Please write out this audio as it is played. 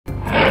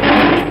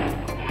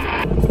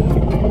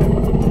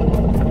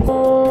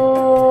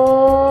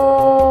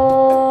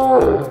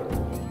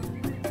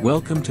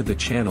Welcome to the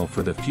channel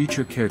for the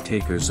future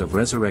caretakers of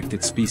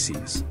resurrected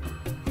species.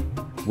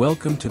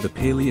 Welcome to the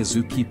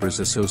Paleo-Zoo-Keepers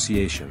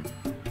Association.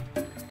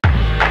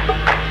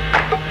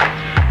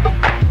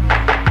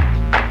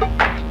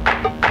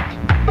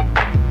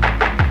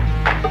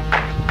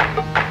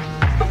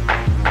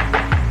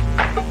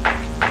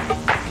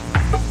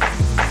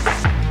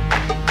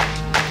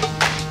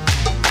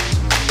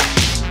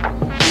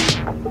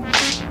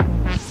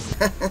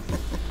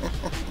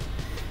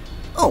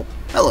 Oh,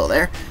 hello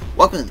there.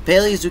 Welcome to the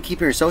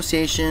Paleo-Zoo-Keeper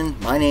Association.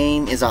 My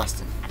name is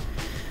Austin.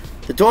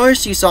 The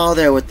tortoise you saw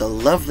there with the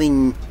lovely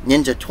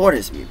Ninja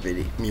Tortoise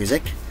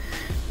music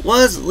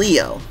was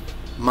Leo,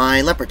 my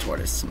Leopard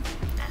Tortoise.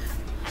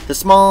 The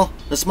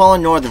smaller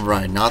northern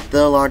variety, not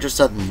the larger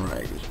southern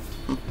variety.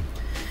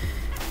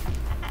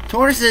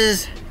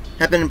 Tortoises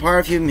have been a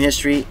part of human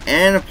history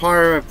and a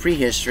part of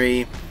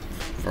prehistory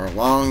for a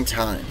long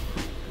time.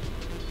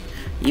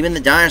 Even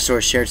the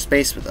dinosaurs shared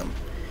space with them.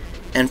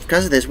 And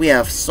because of this, we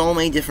have so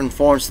many different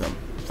forms of them,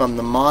 from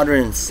the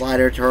modern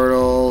slider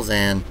turtles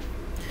and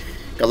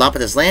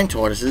Galapagos land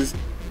tortoises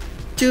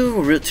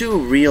to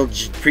real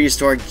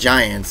prehistoric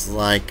giants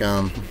like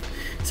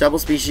several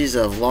species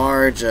of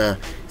large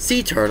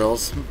sea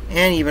turtles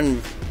and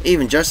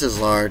even just as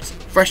large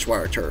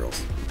freshwater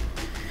turtles.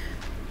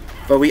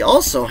 But we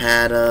also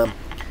had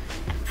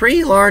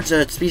pretty large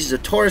species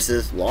of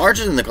tortoises,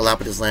 larger than the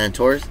Galapagos land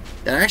tortoise,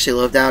 that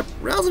actually lived out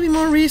relatively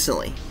more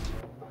recently.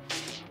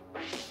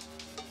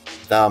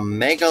 The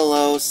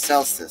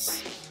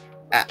Megalochelys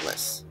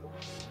Atlas,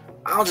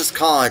 I'll just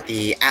call it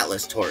the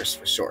Atlas Tortoise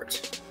for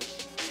short,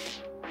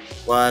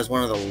 was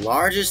one of the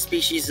largest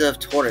species of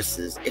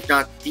tortoises, if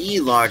not the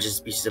largest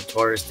species of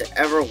tortoise to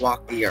ever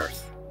walk the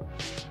earth.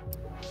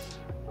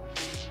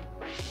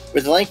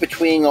 With a length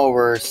between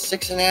over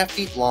 6.5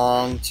 feet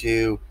long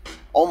to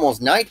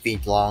almost 9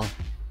 feet long,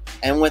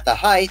 and with a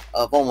height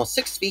of almost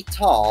 6 feet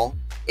tall,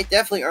 it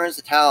definitely earns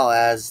the title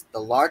as the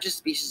largest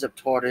species of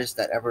tortoise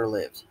that ever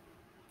lived.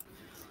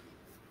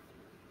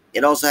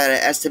 It also had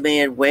an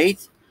estimated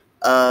weight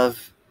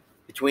of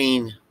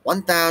between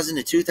 1,000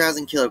 to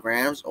 2,000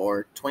 kilograms,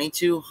 or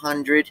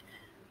 2,200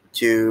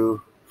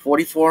 to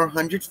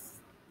 4,400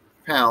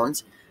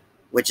 pounds,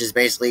 which is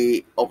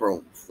basically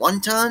over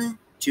 1 ton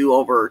to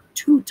over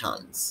 2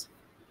 tons.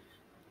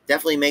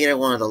 Definitely making it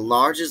one of the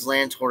largest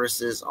land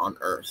tortoises on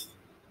Earth.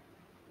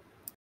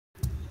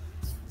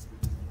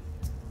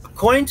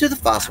 According to the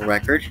fossil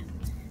record,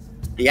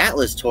 the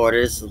Atlas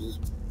tortoise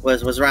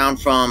was around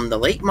from the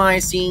late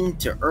Miocene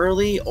to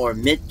early or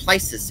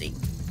mid-Pleistocene,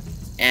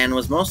 and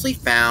was mostly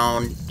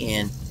found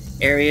in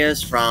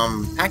areas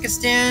from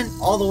Pakistan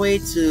all the way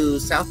to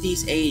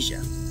Southeast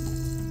Asia.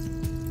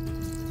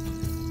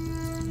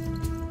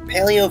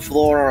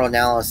 Paleofloral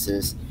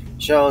analysis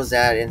shows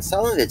that in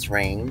some of its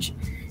range,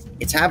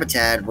 its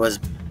habitat was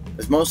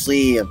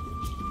mostly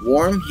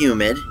warm,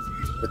 humid,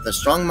 with a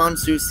strong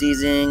monsoon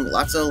season,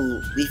 lots of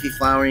leafy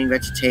flowering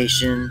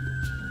vegetation,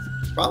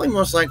 probably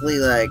most likely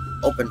like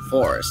open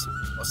forest,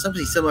 or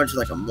something similar to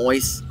like a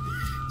moist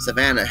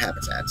savanna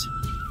habitat,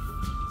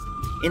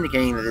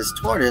 indicating that this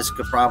tortoise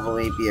could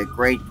probably be a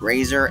great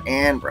grazer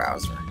and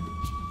browser.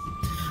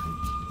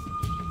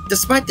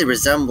 Despite the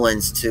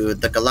resemblance to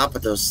the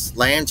Galapagos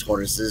land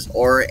tortoises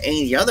or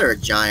any other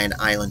giant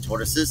island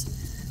tortoises,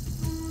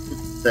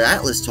 the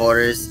Atlas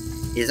tortoise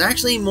is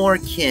actually more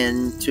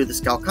akin to the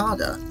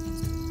Skalkada,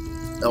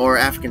 or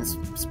African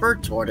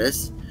spurred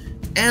tortoise,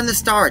 and the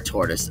star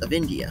tortoise of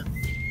India.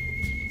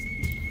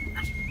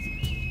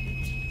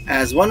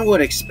 As one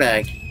would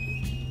expect,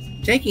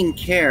 taking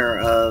care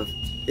of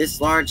this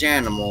large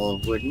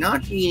animal would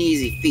not be an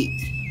easy feat.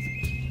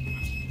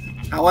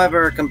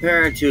 However,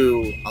 compared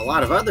to a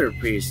lot of other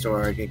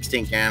prehistoric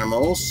extinct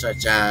animals,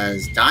 such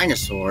as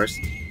dinosaurs,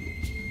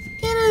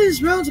 it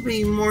is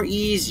relatively more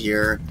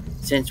easier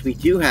since we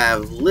do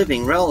have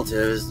living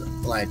relatives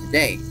alive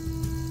today,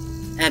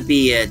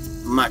 albeit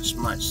much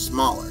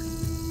smaller.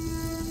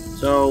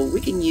 So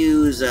we can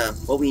use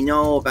what we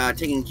know about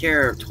taking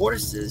care of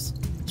tortoises,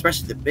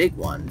 especially the big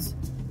ones,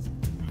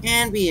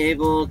 and be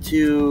able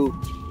to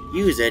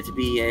use it to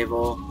be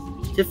able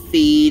to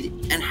feed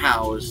and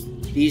house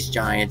these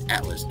giant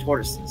Atlas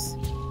tortoises.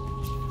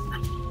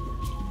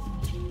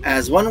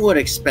 As one would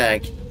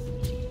expect,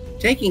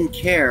 taking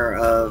care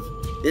of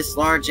this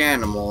large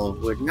animal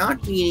would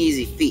not be an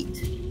easy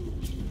feat.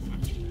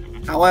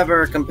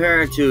 However,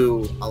 compared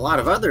to a lot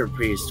of other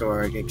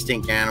prehistoric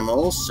extinct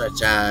animals,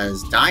 such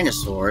as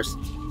dinosaurs,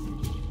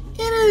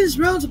 it is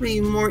relatively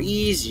more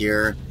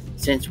easier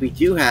since we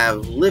do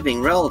have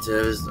living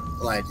relatives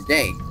alive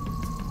today,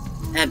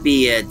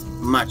 albeit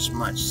much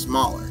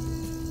smaller.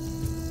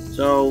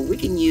 So we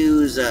can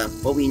use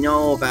what we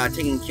know about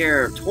taking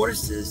care of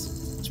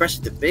tortoises,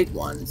 especially the big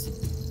ones,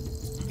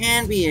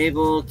 and be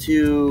able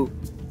to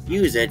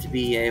use it to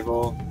be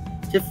able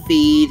to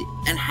feed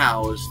and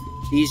house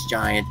these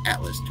giant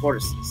Atlas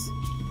tortoises.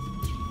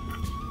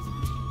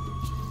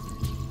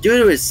 Due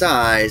to its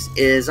size,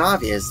 it is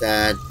obvious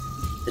that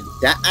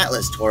the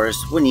Atlas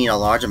tortoise would need a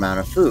large amount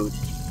of food.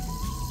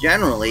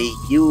 Generally,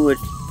 you would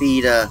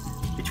feed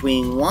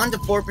between 1 to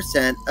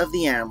 4% of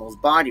the animal's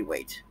body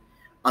weight.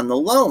 On the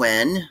low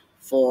end,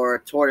 for a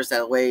tortoise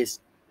that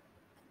weighs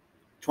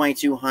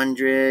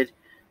 2,200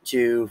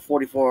 to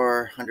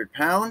 4,400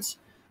 pounds,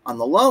 on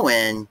the low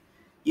end,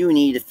 you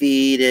need to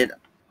feed it,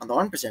 on the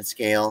 1%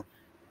 scale,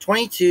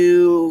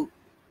 22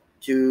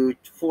 to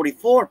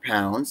 44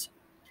 pounds,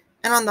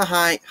 and on the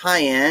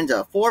high end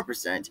of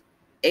 4%,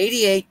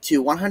 88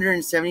 to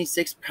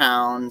 176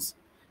 pounds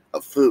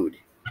of food.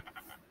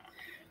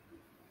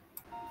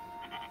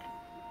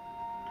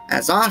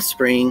 As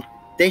offspring,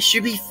 they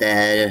should be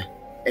fed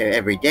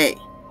every day,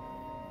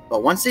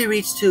 but once they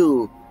reach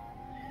to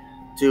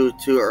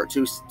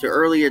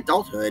early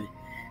adulthood,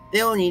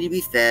 they will need to be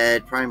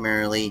fed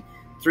primarily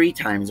 3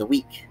 times a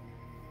week.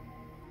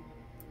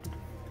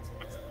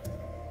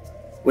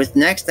 With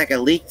necks that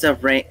can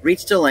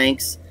reach to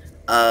lengths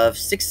of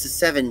 6 to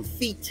 7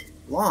 feet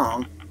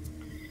long,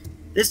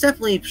 this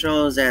definitely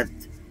shows that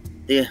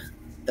the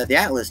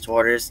Atlas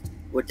tortoise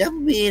would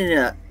definitely be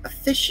an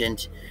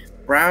efficient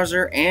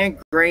browser and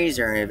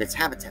grazer of its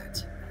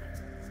habitat.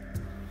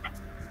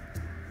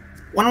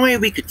 One way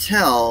we could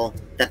tell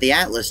that the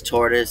Atlas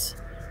tortoise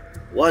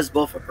was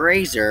both a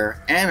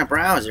grazer and a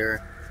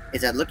browser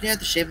is that looking at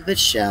the shape of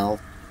its shell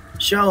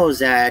shows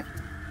that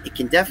it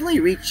can definitely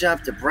reach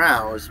up to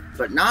browse,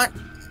 but not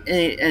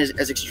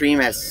as extreme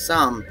as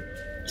some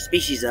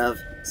species of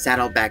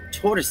saddleback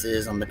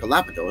tortoises on the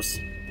Galapagos.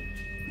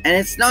 And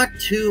it's not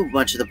too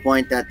much to the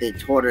point that the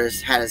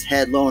tortoise had his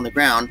head low on the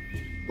ground,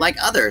 like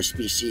other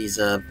species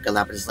of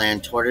Galapagos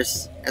land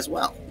tortoise as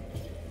well.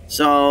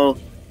 So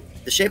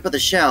the shape of the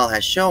shell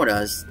has shown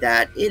us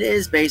that it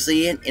is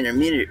basically an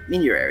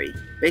intermediary,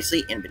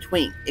 basically in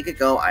between. It could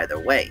go either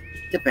way,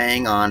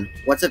 depending on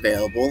what's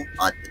available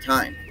at the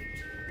time.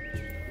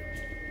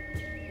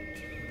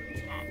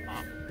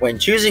 When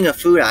choosing a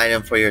food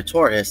item for your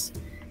tortoise,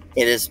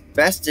 it is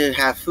best to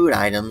have food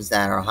items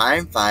that are high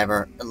in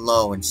fiber and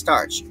low in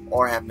starch,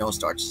 or have no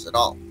starches at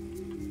all.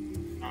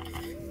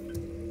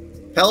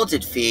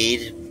 Pelleted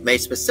feed, made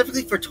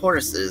specifically for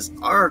tortoises,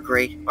 are a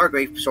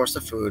great source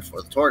of food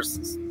for the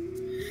tortoises,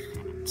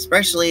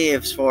 especially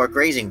if it's for a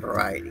grazing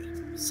variety,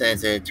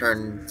 since it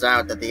turns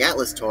out that the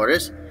Atlas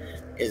tortoise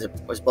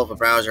was both a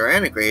browser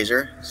and a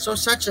grazer, so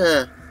such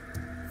a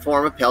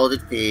form of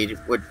pelleted feed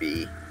would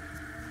be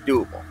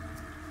doable.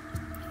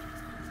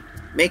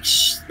 Make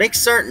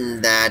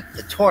certain that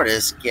the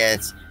tortoise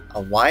gets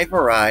a wide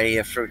variety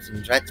of fruits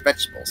and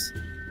vegetables.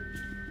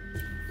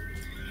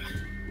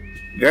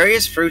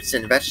 Various fruits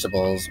and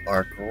vegetables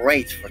are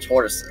great for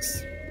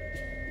tortoises,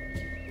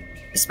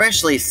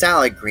 especially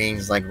salad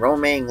greens like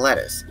romaine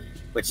lettuce,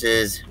 which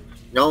is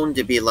known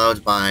to be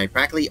loved by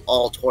practically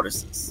all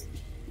tortoises.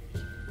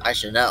 I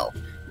should know,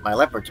 my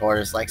leopard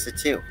tortoise likes it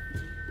too.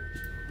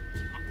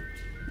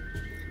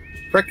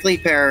 Prickly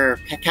pear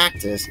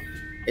cactus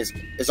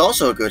is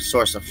also a good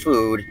source of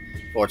food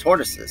for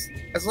tortoises,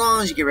 as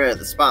long as you get rid of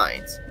the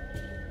spines.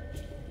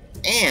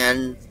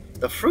 And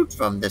the fruit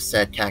from this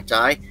said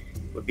cacti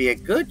would be a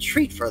good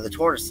treat for the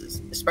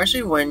tortoises,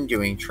 especially when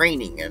doing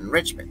training and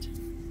enrichment.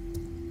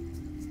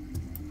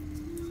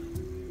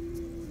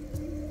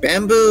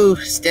 Bamboo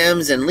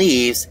stems and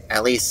leaves,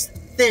 at least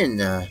thin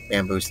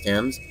bamboo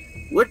stems,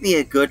 would be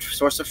a good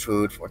source of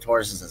food for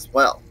tortoises as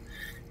well.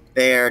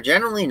 They are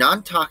generally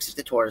non-toxic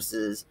to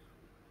tortoises,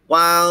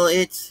 while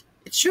it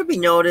should be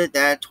noted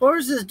that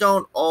tortoises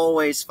don't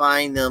always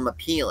find them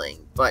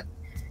appealing, but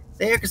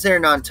they are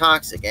considered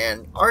non-toxic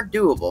and are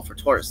doable for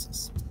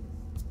tortoises.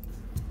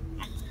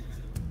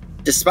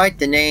 Despite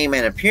the name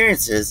and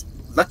appearances,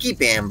 lucky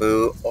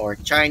bamboo or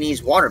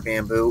Chinese water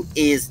bamboo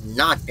is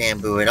not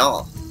bamboo at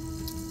all.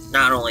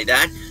 Not only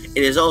that,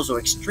 it is also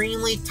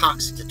extremely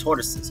toxic to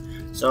tortoises,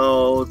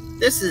 so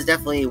this is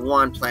definitely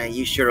one plant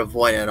you should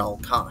avoid at all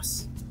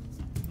costs.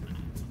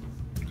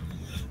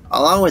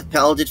 Along with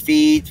pelleted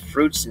feed,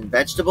 fruits, and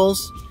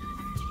vegetables,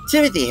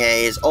 timothy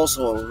hay is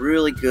also a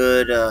really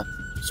good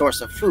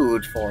source of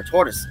food for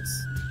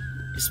tortoises.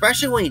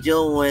 Especially when you're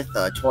dealing with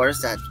a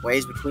tortoise that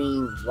weighs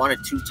between 1 to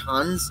 2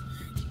 tons,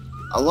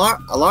 a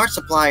large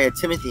supply of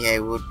timothy hay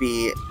would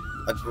be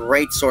a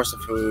great source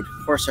of food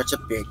for such a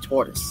big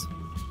tortoise.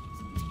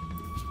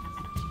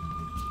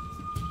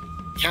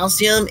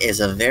 Calcium is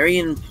a very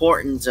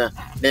important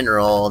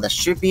mineral that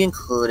should be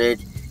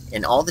included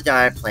in all the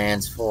diet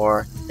plans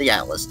for the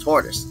Atlas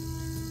tortoise.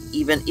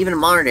 Even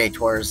modern-day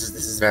tortoises,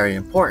 this is very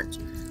important.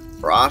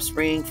 For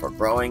offspring, for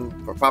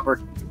proper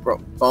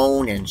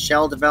bone and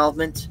shell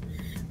development,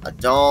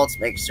 adults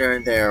make sure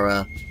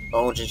their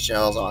bones and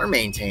shells are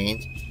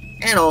maintained,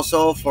 and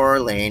also for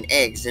laying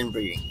eggs and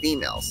breeding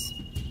females.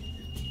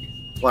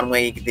 One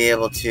way you could be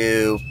able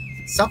to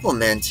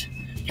supplement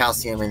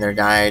calcium in their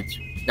diet,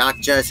 not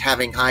just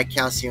having high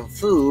calcium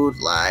food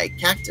like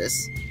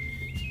cactus,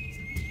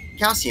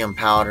 calcium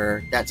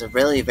powder that's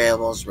really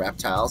available as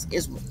reptiles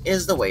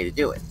is the way to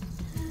do it.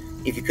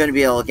 If you couldn't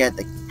be able to get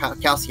the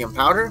calcium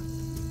powder,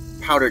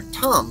 powdered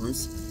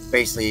tums,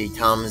 basically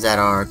tums that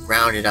are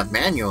grounded up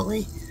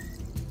manually,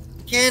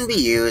 can be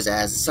used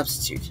as a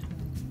substitute.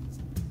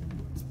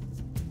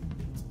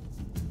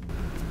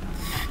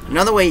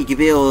 Another way you could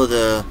be able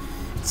to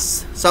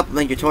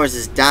supplement your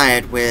tortoise's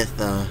diet with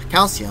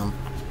calcium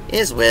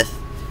is with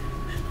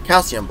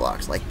calcium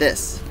blocks like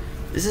this.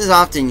 This is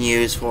often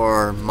used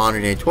for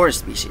modern day tortoise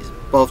species,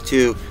 both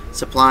to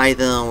supply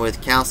them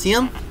with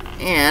calcium,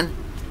 and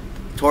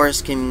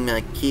tortoises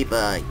can keep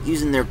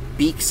using their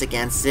beaks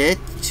against it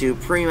to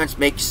pretty much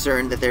make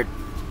certain that their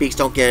beaks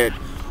don't get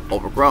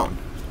overgrown.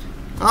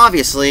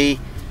 Obviously,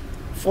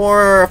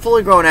 for a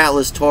fully grown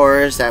Atlas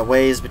Tortoise that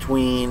weighs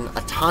between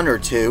a ton or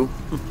two,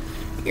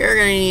 you're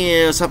going to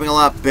need something a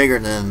lot bigger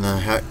than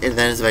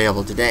is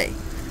available today.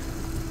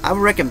 I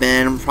would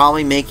recommend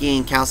probably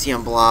making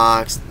calcium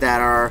blocks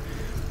that are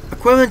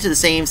equivalent to the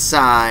same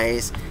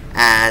size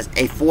as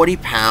a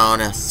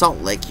 40-pound salt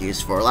lick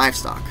used for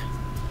livestock.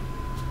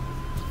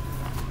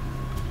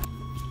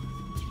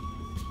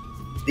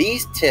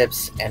 These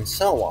tips and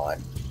so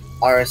on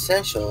are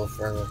essential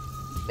for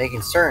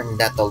making certain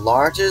that the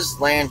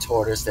largest land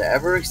tortoise that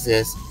ever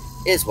exists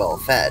is well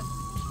fed.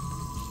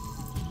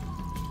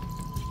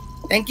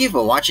 Thank you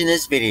for watching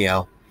this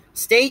video.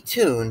 Stay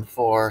tuned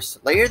for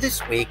later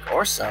this week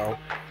or so,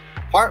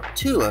 part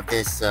 2 of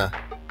this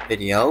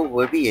video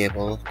will be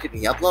able to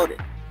be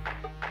uploaded.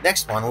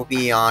 Next one will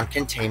be on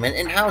containment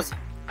and housing.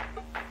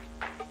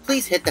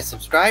 Please hit the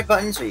subscribe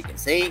button so you can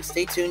stay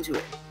tuned to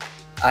it.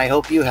 I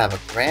hope you have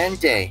a grand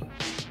day.